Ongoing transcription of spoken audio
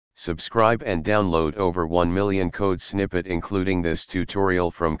Subscribe and download over 1 million code snippet including this tutorial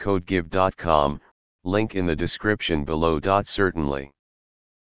from codegive.com, link in the description below. Certainly.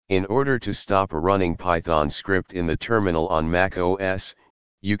 In order to stop a running Python script in the terminal on macOS,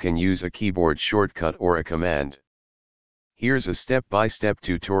 you can use a keyboard shortcut or a command. Here's a step-by-step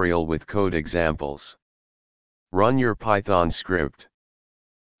tutorial with code examples. Run your Python script.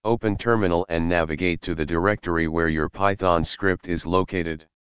 Open terminal and navigate to the directory where your Python script is located.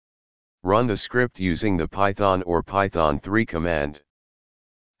 Run the script using the Python or Python 3 command.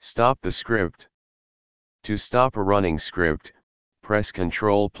 Stop the script. To stop a running script, press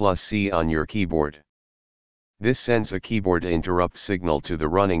Ctrl C on your keyboard. This sends a keyboard interrupt signal to the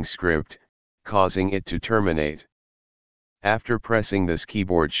running script, causing it to terminate. After pressing this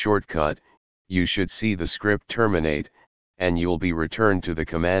keyboard shortcut, you should see the script terminate, and you'll be returned to the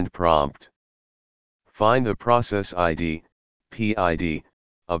command prompt. Find the process ID, PID,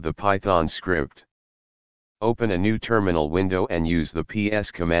 of the Python script. Open a new terminal window and use the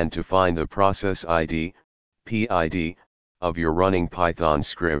PS command to find the process ID, PID, of your running Python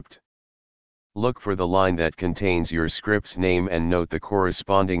script. Look for the line that contains your script's name and note the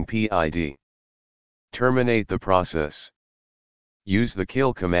corresponding PID. Terminate the process. Use the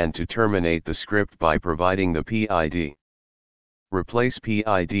kill command to terminate the script by providing the PID. Replace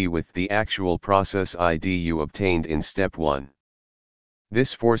PID with the actual process ID you obtained in step 1.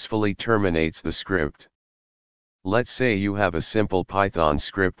 This forcefully terminates the script. Let's say you have a simple Python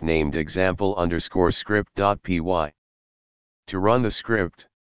script named example_script.py. To run the script.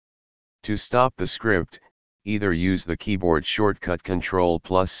 To stop the script, either use the keyboard shortcut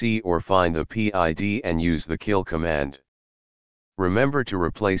Ctrl C or find the PID and use the kill command. Remember to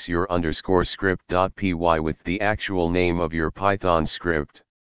replace your _script.py with the actual name of your Python script.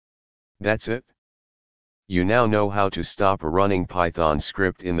 That's it. You now know how to stop a running Python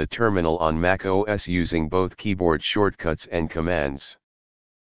script in the terminal on macOS using both keyboard shortcuts and commands.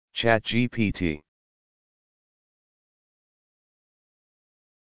 ChatGPT